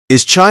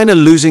Is China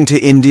losing to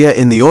India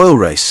in the oil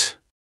race?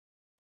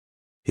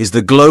 Is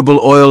the global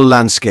oil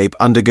landscape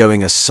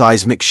undergoing a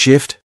seismic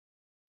shift?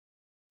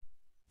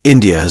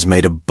 India has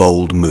made a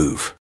bold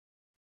move,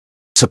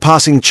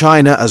 surpassing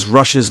China as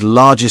Russia's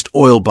largest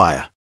oil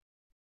buyer.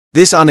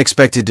 This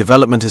unexpected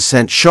development has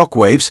sent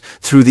shockwaves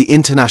through the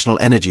international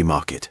energy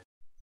market.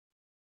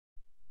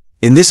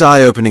 In this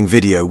eye-opening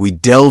video, we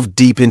delve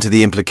deep into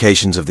the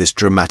implications of this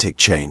dramatic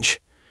change.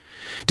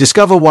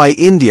 Discover why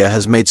India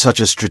has made such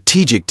a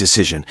strategic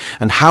decision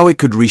and how it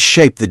could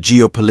reshape the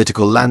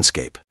geopolitical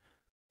landscape.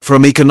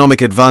 From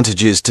economic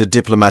advantages to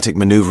diplomatic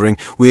maneuvering,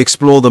 we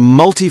explore the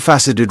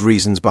multifaceted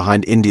reasons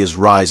behind India's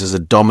rise as a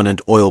dominant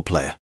oil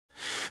player.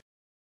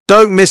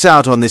 Don't miss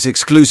out on this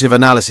exclusive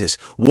analysis.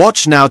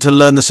 Watch now to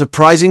learn the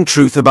surprising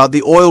truth about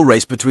the oil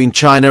race between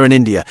China and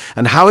India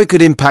and how it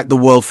could impact the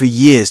world for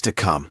years to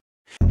come.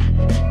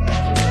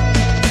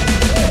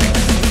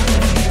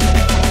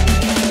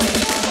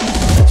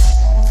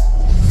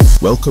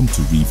 Welcome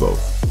to Revo,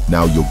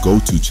 now your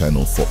go-to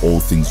channel for all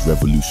things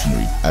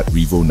revolutionary. At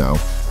Revo Now,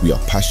 we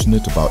are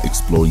passionate about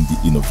exploring the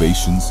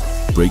innovations,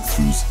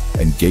 breakthroughs,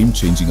 and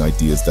game-changing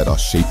ideas that are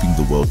shaping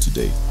the world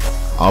today.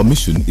 Our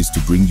mission is to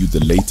bring you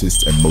the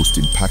latest and most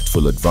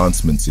impactful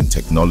advancements in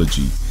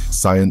technology,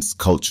 science,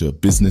 culture,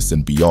 business,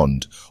 and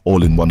beyond,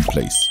 all in one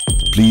place.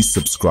 Please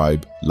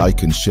subscribe,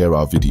 like, and share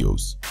our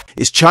videos.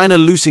 Is China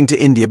losing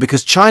to India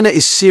because China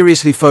is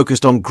seriously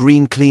focused on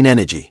green, clean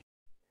energy?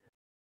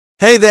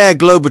 Hey there,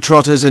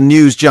 globetrotters and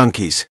news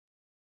junkies.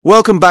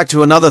 Welcome back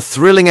to another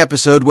thrilling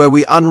episode where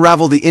we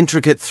unravel the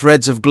intricate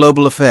threads of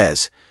global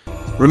affairs.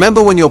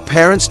 Remember when your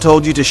parents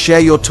told you to share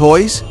your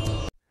toys?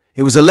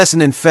 It was a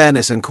lesson in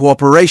fairness and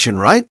cooperation,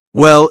 right?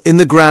 Well, in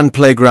the grand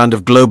playground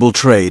of global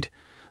trade,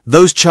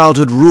 those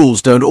childhood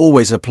rules don't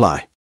always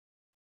apply.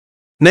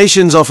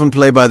 Nations often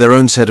play by their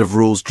own set of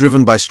rules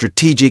driven by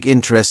strategic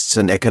interests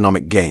and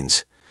economic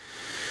gains.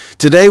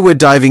 Today we're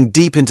diving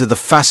deep into the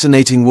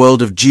fascinating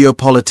world of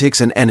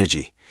geopolitics and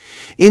energy.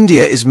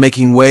 India is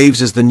making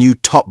waves as the new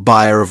top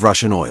buyer of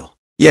Russian oil.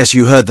 Yes,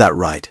 you heard that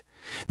right.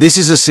 This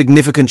is a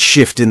significant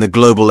shift in the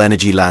global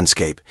energy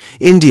landscape.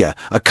 India,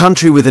 a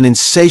country with an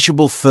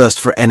insatiable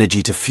thirst for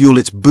energy to fuel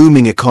its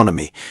booming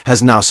economy,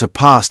 has now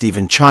surpassed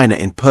even China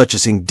in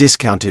purchasing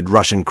discounted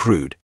Russian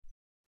crude.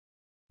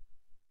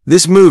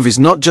 This move is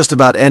not just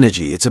about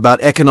energy, it's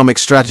about economic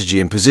strategy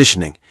and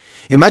positioning.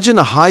 Imagine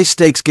a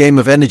high-stakes game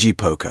of energy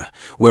poker,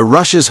 where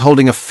Russia's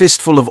holding a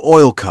fistful of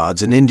oil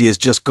cards and India's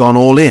just gone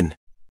all in.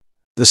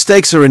 The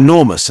stakes are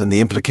enormous and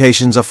the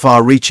implications are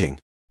far-reaching.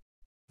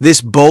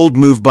 This bold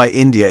move by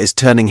India is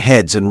turning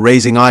heads and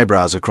raising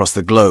eyebrows across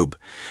the globe.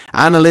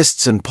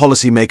 Analysts and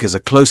policymakers are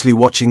closely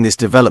watching this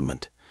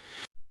development.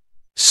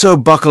 So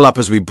buckle up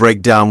as we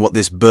break down what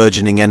this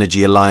burgeoning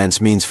energy alliance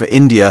means for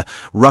India,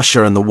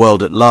 Russia, and the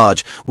world at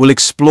large. We'll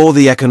explore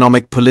the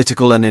economic,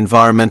 political, and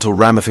environmental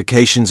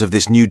ramifications of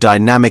this new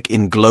dynamic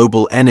in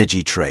global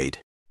energy trade.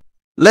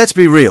 Let's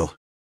be real.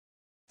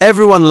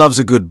 Everyone loves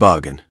a good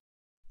bargain.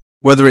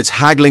 Whether it's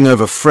haggling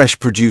over fresh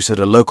produce at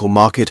a local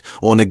market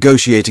or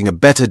negotiating a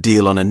better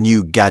deal on a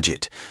new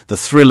gadget, the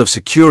thrill of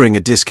securing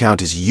a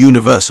discount is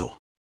universal.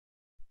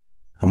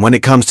 And when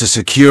it comes to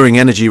securing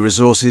energy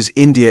resources,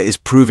 India is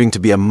proving to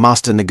be a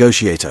master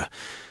negotiator.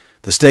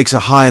 The stakes are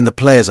high and the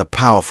players are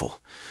powerful,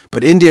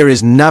 but India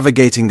is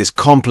navigating this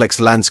complex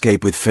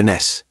landscape with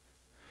finesse.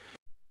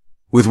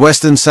 With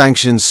Western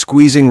sanctions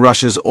squeezing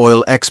Russia's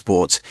oil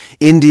exports,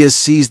 India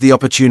seized the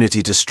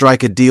opportunity to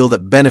strike a deal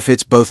that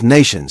benefits both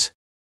nations.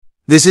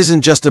 This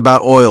isn't just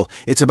about oil,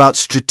 it's about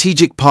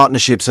strategic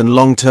partnerships and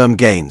long-term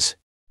gains.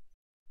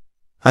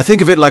 I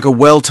think of it like a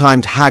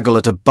well-timed haggle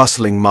at a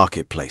bustling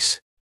marketplace.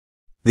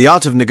 The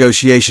art of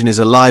negotiation is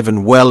alive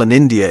and well, and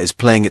India is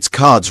playing its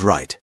cards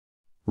right.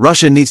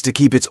 Russia needs to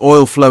keep its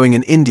oil flowing,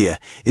 and India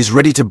is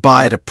ready to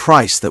buy at a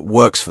price that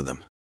works for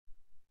them.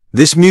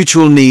 This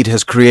mutual need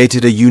has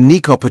created a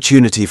unique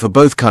opportunity for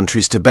both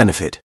countries to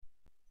benefit.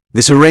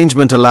 This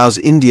arrangement allows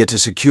India to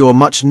secure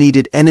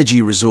much-needed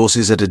energy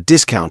resources at a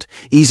discount,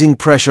 easing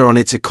pressure on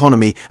its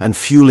economy and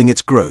fueling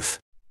its growth.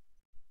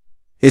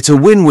 It's a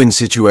win-win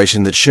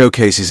situation that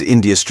showcases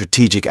India's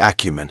strategic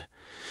acumen.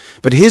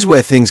 But here's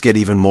where things get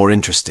even more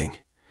interesting.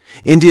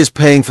 India's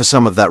paying for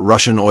some of that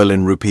Russian oil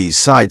in rupees,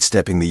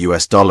 sidestepping the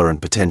US dollar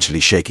and potentially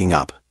shaking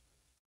up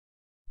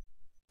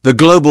the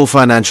global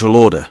financial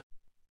order.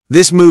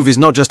 This move is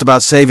not just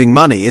about saving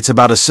money, it's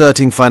about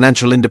asserting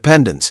financial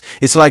independence.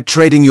 It's like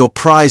trading your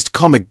prized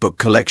comic book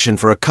collection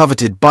for a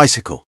coveted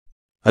bicycle.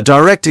 A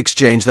direct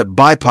exchange that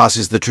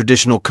bypasses the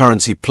traditional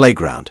currency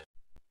playground.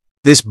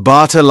 This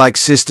barter-like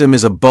system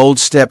is a bold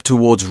step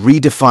towards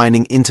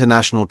redefining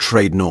international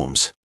trade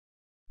norms.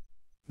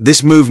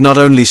 This move not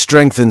only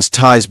strengthens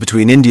ties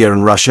between India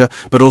and Russia,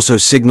 but also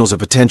signals a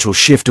potential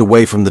shift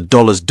away from the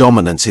dollar's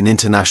dominance in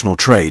international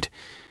trade.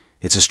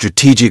 It's a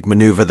strategic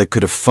maneuver that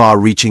could have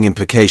far-reaching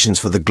implications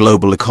for the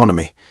global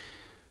economy.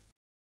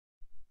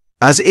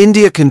 As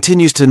India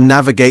continues to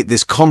navigate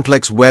this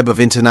complex web of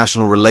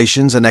international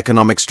relations and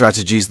economic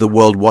strategies, the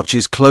world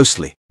watches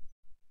closely.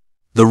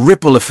 The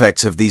ripple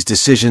effects of these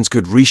decisions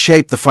could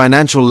reshape the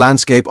financial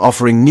landscape,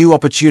 offering new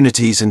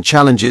opportunities and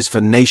challenges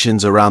for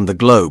nations around the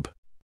globe.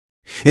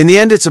 In the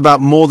end, it's about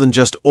more than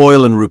just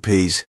oil and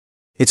rupees.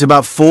 It's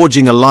about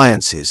forging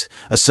alliances,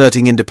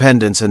 asserting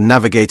independence, and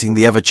navigating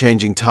the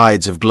ever-changing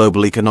tides of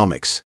global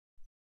economics.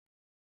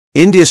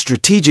 India's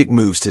strategic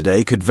moves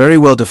today could very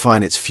well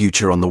define its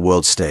future on the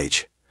world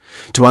stage.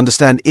 To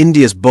understand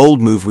India's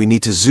bold move, we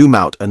need to zoom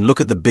out and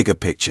look at the bigger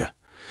picture.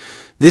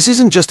 This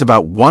isn't just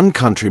about one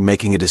country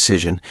making a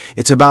decision,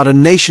 it's about a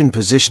nation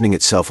positioning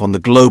itself on the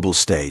global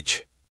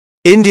stage.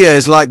 India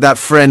is like that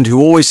friend who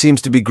always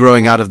seems to be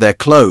growing out of their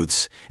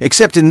clothes,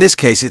 except in this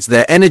case it's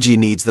their energy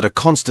needs that are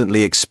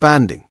constantly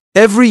expanding.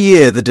 Every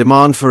year the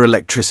demand for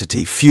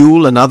electricity,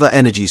 fuel and other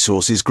energy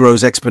sources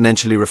grows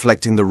exponentially,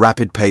 reflecting the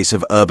rapid pace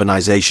of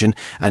urbanization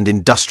and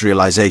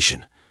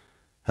industrialization.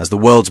 As the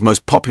world's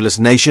most populous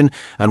nation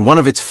and one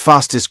of its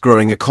fastest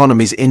growing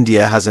economies,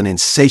 India has an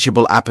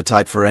insatiable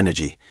appetite for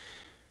energy.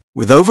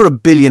 With over 1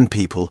 billion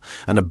people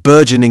and a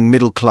burgeoning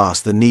middle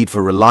class, the need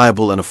for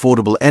reliable and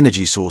affordable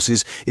energy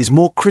sources is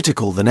more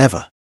critical than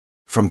ever.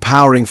 From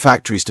powering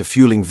factories to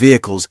fueling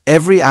vehicles,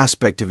 every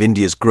aspect of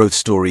India's growth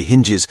story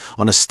hinges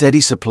on a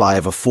steady supply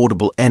of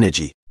affordable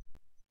energy.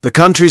 The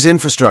country's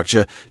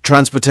infrastructure,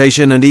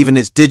 transportation, and even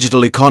its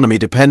digital economy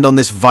depend on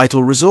this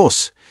vital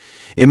resource.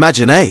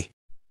 Imagine a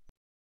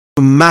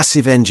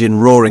massive engine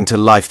roaring to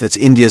life that's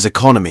India's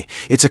economy.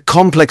 It's a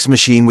complex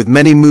machine with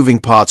many moving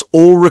parts,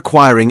 all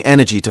requiring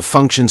energy to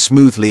function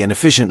smoothly and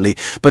efficiently,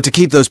 but to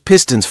keep those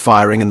pistons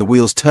firing and the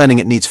wheels turning,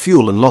 it needs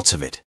fuel, and lots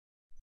of it.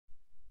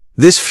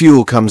 This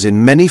fuel comes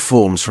in many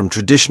forms, from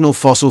traditional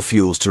fossil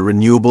fuels to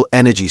renewable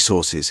energy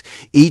sources,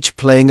 each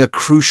playing a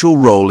crucial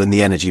role in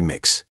the energy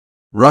mix.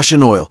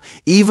 Russian oil,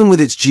 even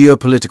with its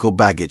geopolitical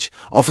baggage,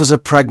 offers a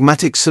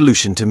pragmatic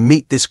solution to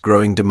meet this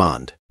growing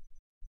demand.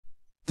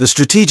 The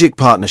strategic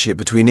partnership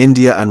between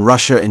India and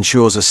Russia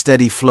ensures a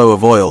steady flow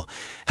of oil,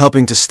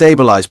 helping to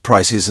stabilize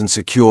prices and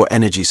secure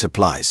energy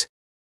supplies.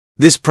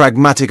 This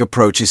pragmatic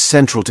approach is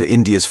central to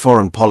India's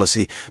foreign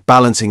policy,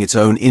 balancing its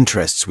own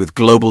interests with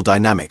global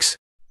dynamics.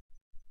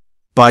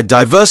 By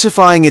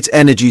diversifying its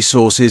energy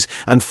sources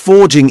and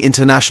forging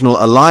international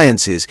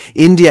alliances,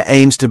 India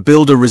aims to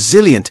build a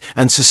resilient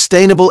and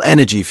sustainable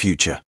energy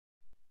future.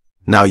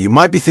 Now, you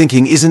might be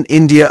thinking, isn't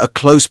India a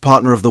close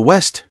partner of the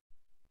West?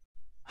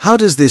 How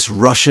does this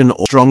Russian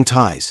or strong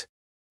ties?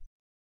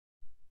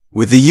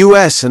 With the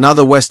US and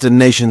other Western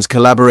nations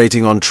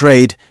collaborating on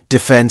trade,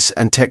 defense,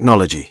 and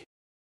technology.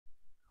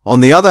 On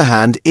the other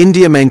hand,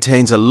 India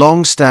maintains a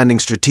long-standing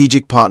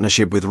strategic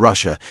partnership with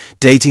Russia,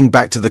 dating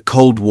back to the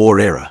Cold War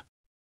era.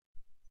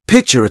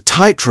 Picture a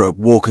tightrope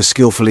walker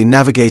skillfully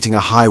navigating a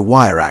high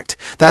wire act.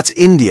 That's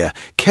India,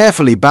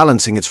 carefully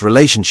balancing its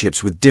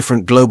relationships with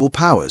different global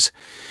powers.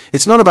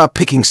 It's not about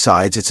picking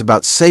sides, it's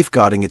about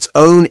safeguarding its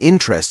own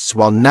interests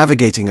while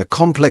navigating a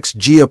complex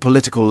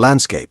geopolitical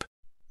landscape.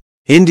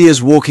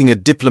 India's walking a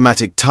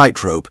diplomatic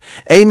tightrope,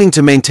 aiming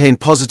to maintain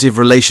positive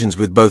relations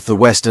with both the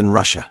West and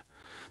Russia.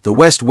 The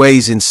West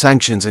weighs in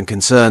sanctions and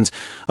concerns.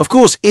 Of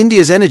course,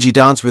 India's energy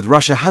dance with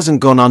Russia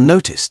hasn't gone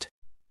unnoticed.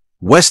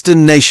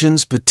 Western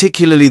nations,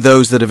 particularly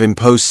those that have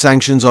imposed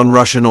sanctions on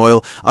Russian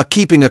oil, are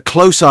keeping a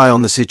close eye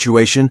on the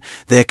situation.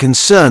 They're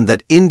concerned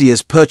that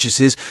India's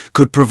purchases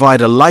could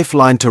provide a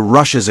lifeline to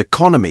Russia's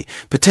economy,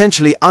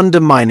 potentially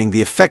undermining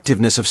the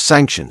effectiveness of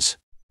sanctions.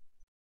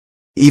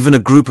 Even a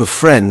group of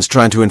friends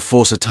trying to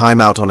enforce a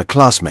timeout on a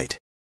classmate.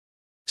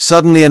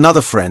 Suddenly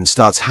another friend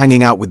starts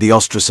hanging out with the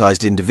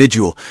ostracized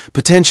individual,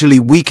 potentially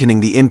weakening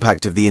the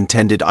impact of the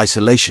intended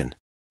isolation.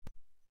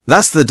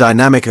 That's the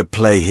dynamic at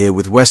play here,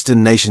 with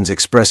Western nations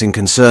expressing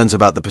concerns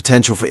about the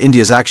potential for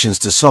India's actions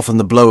to soften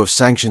the blow of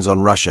sanctions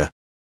on Russia.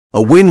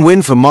 A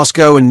win-win for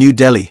Moscow and New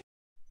Delhi.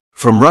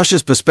 From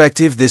Russia's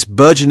perspective, this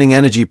burgeoning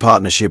energy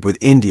partnership with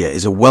India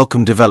is a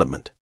welcome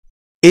development.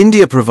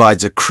 India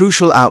provides a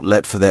crucial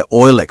outlet for their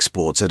oil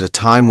exports at a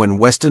time when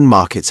Western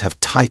markets have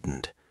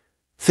tightened.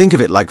 Think of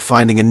it like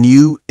finding a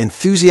new,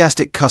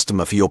 enthusiastic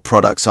customer for your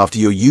products after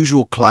your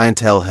usual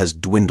clientele has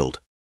dwindled.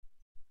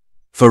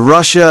 For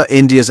Russia,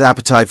 India's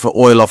appetite for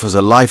oil offers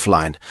a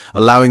lifeline,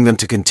 allowing them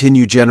to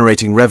continue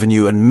generating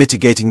revenue and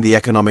mitigating the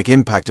economic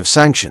impact of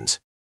sanctions.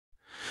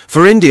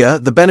 For India,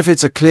 the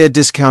benefits are clear: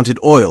 discounted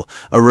oil,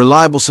 a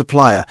reliable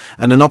supplier,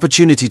 and an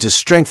opportunity to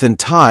strengthen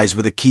ties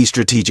with a key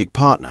strategic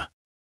partner.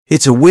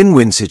 It's a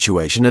win-win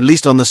situation, at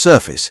least on the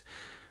surface.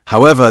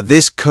 However,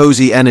 this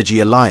cozy energy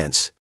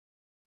alliance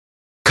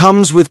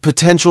comes with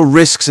potential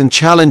risks and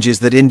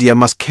challenges that India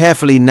must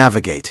carefully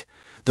navigate.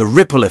 The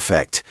ripple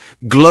effect,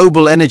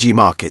 global energy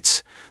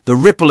markets. The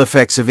ripple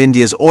effects of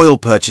India's oil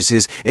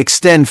purchases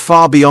extend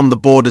far beyond the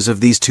borders of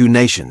these two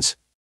nations.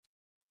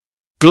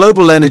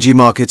 Global energy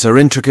markets are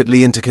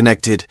intricately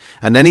interconnected,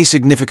 and any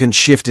significant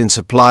shift in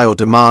supply or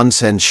demand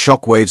sends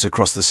shockwaves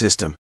across the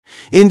system.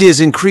 India's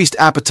increased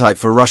appetite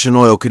for Russian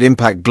oil could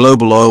impact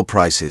global oil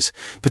prices,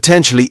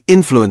 potentially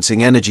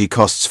influencing energy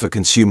costs for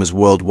consumers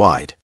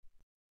worldwide.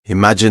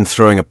 Imagine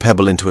throwing a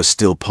pebble into a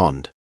still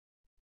pond.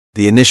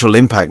 The initial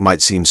impact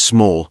might seem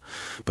small,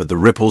 but the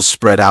ripples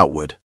spread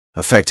outward,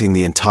 affecting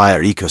the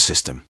entire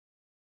ecosystem.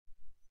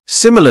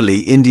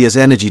 Similarly, India's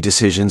energy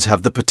decisions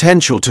have the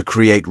potential to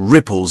create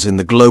ripples in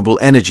the global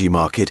energy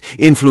market,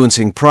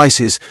 influencing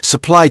prices,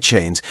 supply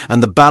chains,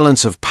 and the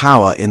balance of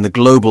power in the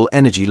global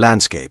energy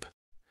landscape.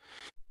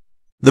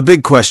 The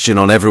big question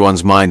on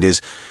everyone's mind is,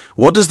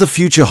 what does the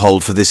future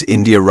hold for this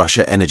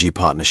India-Russia energy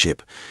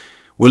partnership?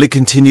 Will it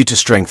continue to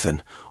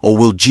strengthen, or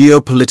will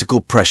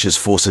geopolitical pressures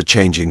force a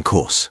change in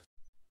course?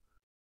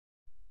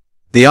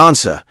 The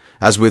answer,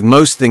 as with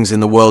most things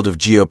in the world of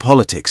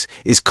geopolitics,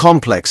 is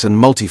complex and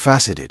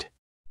multifaceted.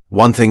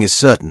 One thing is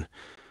certain: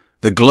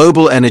 the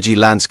global energy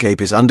landscape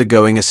is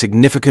undergoing a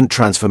significant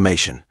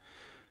transformation.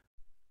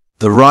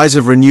 The rise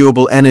of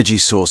renewable energy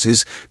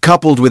sources,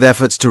 coupled with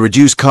efforts to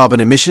reduce carbon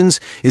emissions,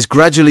 is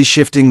gradually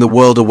shifting the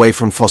world away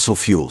from fossil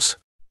fuels.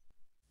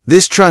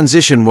 This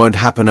transition won't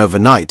happen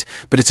overnight,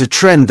 but it's a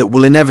trend that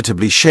will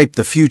inevitably shape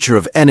the future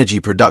of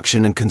energy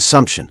production and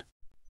consumption.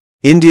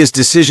 India's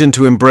decision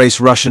to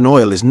embrace Russian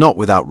oil is not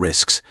without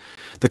risks.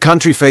 The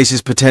country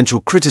faces potential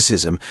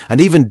criticism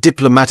and even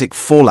diplomatic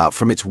fallout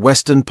from its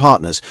Western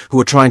partners who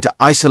are trying to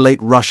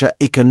isolate Russia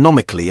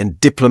economically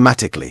and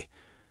diplomatically.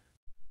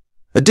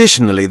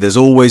 Additionally, there's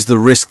always the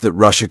risk that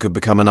Russia could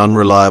become an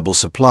unreliable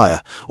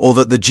supplier, or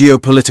that the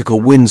geopolitical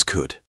winds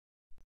could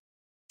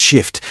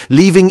shift,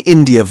 leaving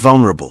India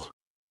vulnerable.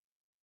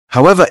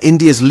 However,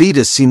 India's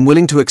leaders seem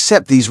willing to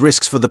accept these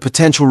risks for the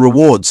potential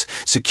rewards,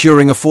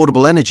 securing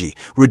affordable energy,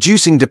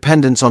 reducing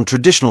dependence on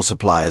traditional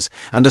suppliers,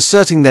 and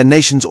asserting their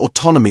nation's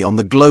autonomy on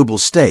the global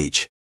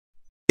stage.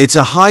 It's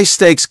a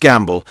high-stakes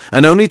gamble,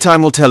 and only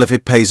time will tell if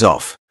it pays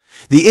off.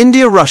 The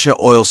India-Russia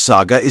oil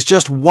saga is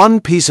just one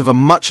piece of a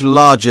much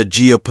larger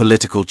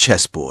geopolitical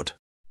chessboard.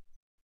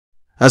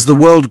 As the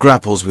world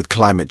grapples with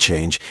climate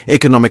change,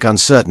 economic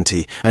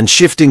uncertainty, and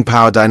shifting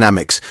power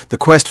dynamics, the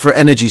quest for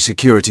energy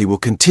security will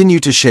continue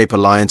to shape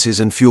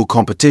alliances and fuel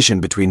competition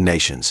between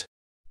nations.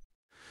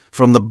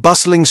 From the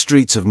bustling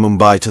streets of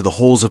Mumbai to the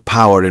halls of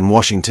power in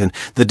Washington,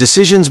 the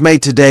decisions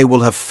made today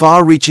will have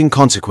far-reaching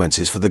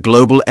consequences for the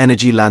global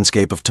energy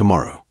landscape of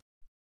tomorrow.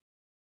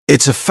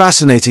 It's a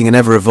fascinating and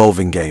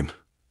ever-evolving game,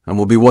 and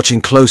we'll be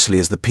watching closely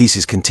as the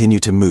pieces continue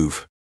to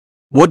move.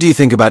 What do you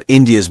think about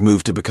India's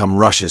move to become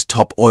Russia's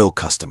top oil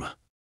customer?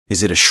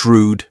 Is it a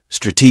shrewd,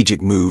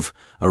 strategic move,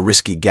 a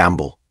risky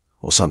gamble,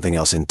 or something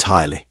else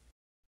entirely?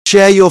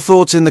 Share your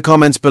thoughts in the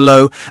comments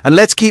below, and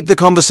let's keep the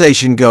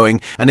conversation going.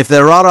 And if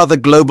there are other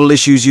global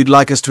issues you'd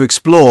like us to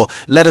explore,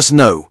 let us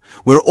know.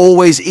 We're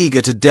always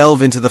eager to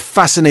delve into the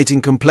fascinating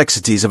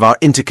complexities of our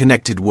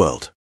interconnected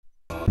world.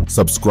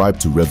 Subscribe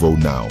to Revo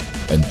now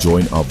and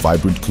join our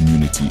vibrant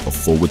community of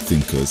forward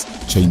thinkers,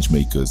 change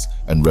makers,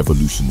 and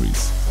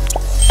revolutionaries.